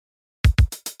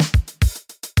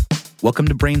Welcome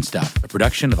to Brain Stuff, a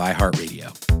production of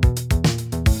iHeartRadio.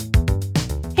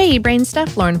 Hey, Brain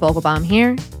Stuff, Lauren Vogelbaum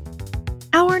here.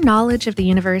 Our knowledge of the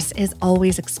universe is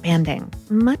always expanding,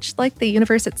 much like the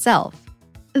universe itself.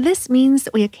 This means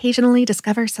that we occasionally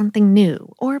discover something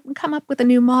new or come up with a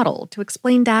new model to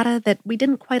explain data that we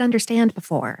didn't quite understand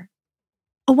before.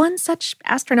 One such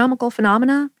astronomical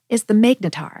phenomena is the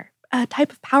magnetar, a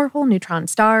type of powerful neutron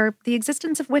star, the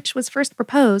existence of which was first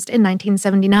proposed in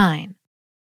 1979.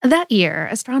 That year,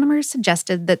 astronomers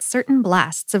suggested that certain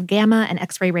blasts of gamma and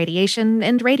X-ray radiation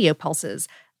and radio pulses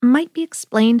might be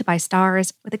explained by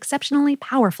stars with exceptionally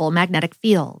powerful magnetic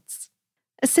fields.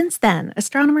 Since then,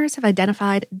 astronomers have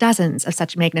identified dozens of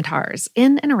such magnetars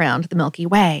in and around the Milky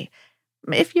Way.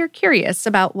 If you're curious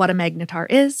about what a magnetar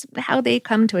is, how they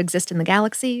come to exist in the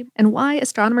galaxy, and why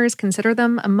astronomers consider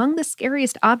them among the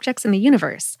scariest objects in the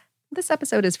universe, this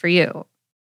episode is for you.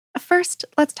 First,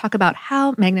 let's talk about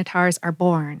how magnetars are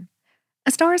born.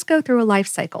 Stars go through a life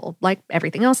cycle, like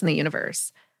everything else in the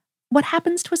universe. What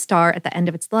happens to a star at the end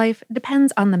of its life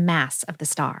depends on the mass of the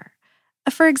star.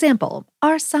 For example,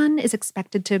 our sun is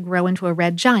expected to grow into a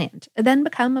red giant, then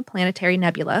become a planetary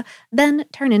nebula, then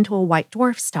turn into a white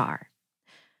dwarf star.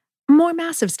 More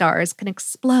massive stars can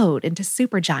explode into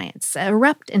supergiants,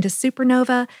 erupt into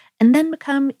supernova, and then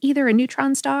become either a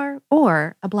neutron star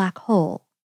or a black hole.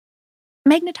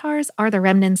 Magnetars are the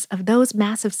remnants of those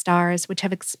massive stars which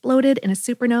have exploded in a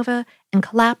supernova and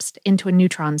collapsed into a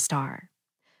neutron star.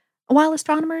 While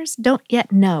astronomers don't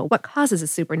yet know what causes a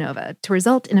supernova to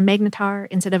result in a magnetar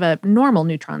instead of a normal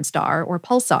neutron star or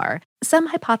pulsar, some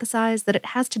hypothesize that it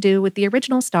has to do with the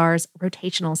original star's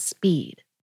rotational speed.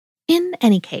 In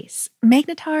any case,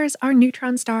 magnetars are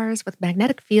neutron stars with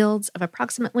magnetic fields of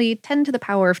approximately 10 to the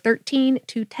power of 13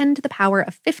 to 10 to the power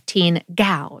of 15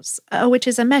 gauss, which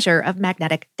is a measure of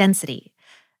magnetic density.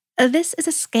 This is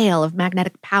a scale of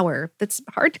magnetic power that's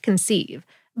hard to conceive,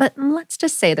 but let's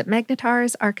just say that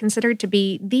magnetars are considered to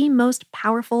be the most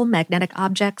powerful magnetic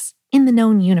objects in the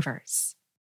known universe.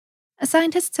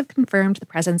 Scientists have confirmed the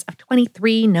presence of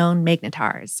 23 known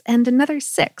magnetars, and another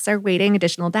 6 are waiting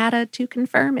additional data to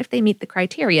confirm if they meet the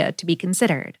criteria to be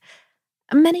considered.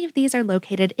 Many of these are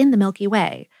located in the Milky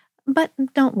Way, but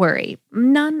don't worry,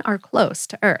 none are close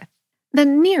to Earth. The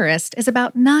nearest is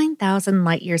about 9,000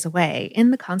 light-years away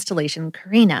in the constellation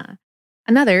Carina.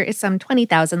 Another is some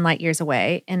 20,000 light-years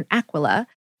away in Aquila,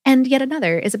 and yet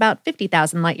another is about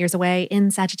 50,000 light-years away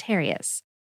in Sagittarius.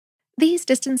 These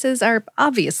distances are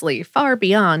obviously far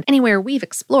beyond anywhere we've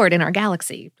explored in our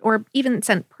galaxy, or even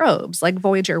sent probes like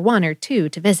Voyager 1 or 2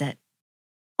 to visit.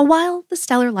 While the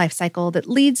stellar life cycle that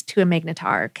leads to a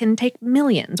magnetar can take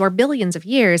millions or billions of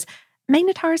years,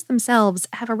 magnetars themselves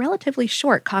have a relatively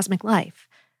short cosmic life.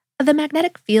 The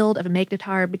magnetic field of a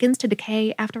magnetar begins to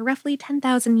decay after roughly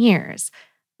 10,000 years.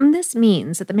 This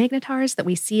means that the magnetars that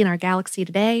we see in our galaxy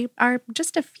today are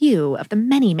just a few of the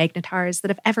many magnetars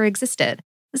that have ever existed.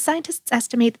 Scientists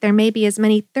estimate that there may be as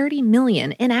many 30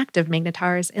 million inactive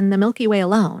magnetars in the Milky Way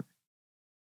alone.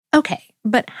 Okay,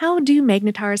 but how do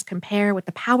magnetars compare with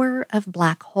the power of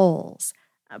black holes?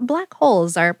 Black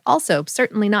holes are also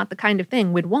certainly not the kind of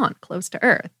thing we'd want close to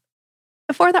Earth.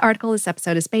 For the article this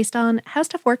episode is based on, How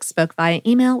Stuff Works spoke via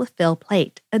email with Phil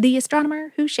Plait, the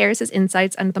astronomer who shares his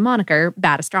insights under the moniker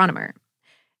Bad Astronomer.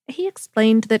 He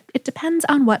explained that it depends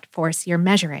on what force you're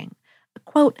measuring.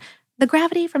 Quote, "The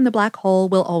gravity from the black hole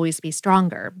will always be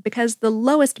stronger because the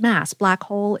lowest mass black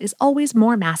hole is always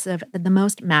more massive than the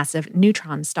most massive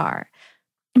neutron star.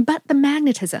 But the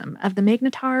magnetism of the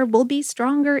magnetar will be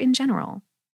stronger in general."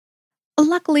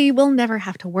 Luckily, we'll never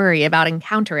have to worry about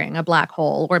encountering a black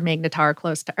hole or magnetar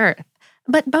close to Earth,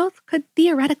 but both could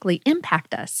theoretically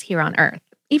impact us here on Earth,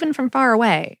 even from far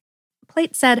away.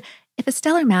 Plait said, if a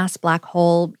stellar mass black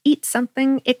hole eats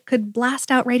something, it could blast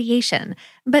out radiation,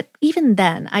 but even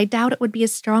then, I doubt it would be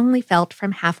as strongly felt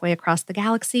from halfway across the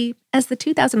galaxy as the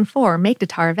 2004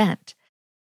 magnetar event.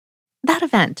 That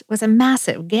event was a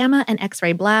massive gamma and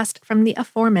X-ray blast from the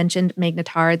aforementioned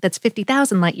magnetar that's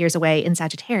 50,000 light-years away in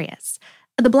Sagittarius.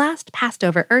 The blast passed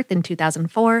over Earth in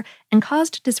 2004 and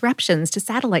caused disruptions to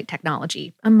satellite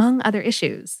technology, among other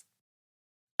issues.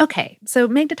 Okay, so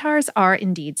magnetars are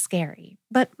indeed scary,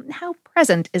 but how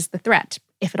present is the threat,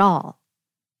 if at all?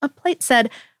 Plait said,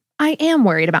 "I am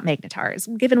worried about magnetars,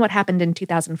 given what happened in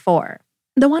 2004.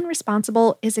 The one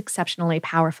responsible is exceptionally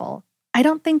powerful. I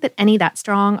don't think that any that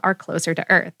strong are closer to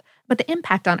Earth, but the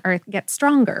impact on Earth gets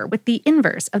stronger with the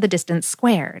inverse of the distance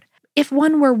squared. If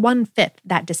one were 1/5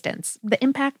 that distance, the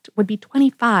impact would be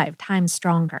 25 times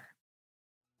stronger."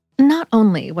 Not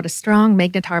only would a strong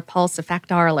magnetar pulse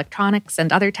affect our electronics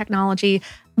and other technology,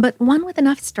 but one with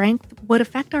enough strength would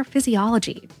affect our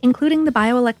physiology, including the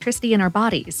bioelectricity in our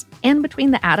bodies and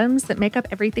between the atoms that make up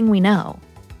everything we know.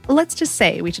 Let's just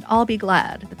say we should all be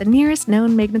glad that the nearest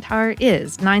known magnetar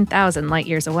is 9,000 light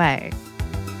years away.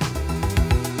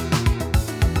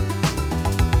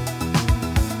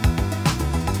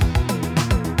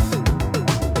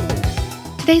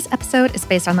 Today's episode is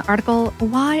based on the article,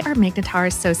 Why Are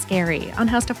Magnetars So Scary? On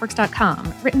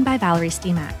HowStuffWorks.com, written by Valerie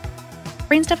Steemack.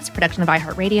 Brainstuff is a production of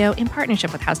iHeartRadio in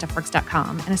partnership with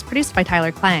HowStuffWorks.com and is produced by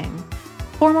Tyler Klang.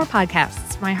 For more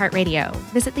podcasts from iHeartRadio,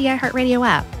 visit the iHeartRadio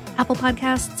app, Apple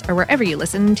Podcasts, or wherever you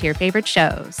listen to your favorite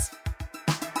shows.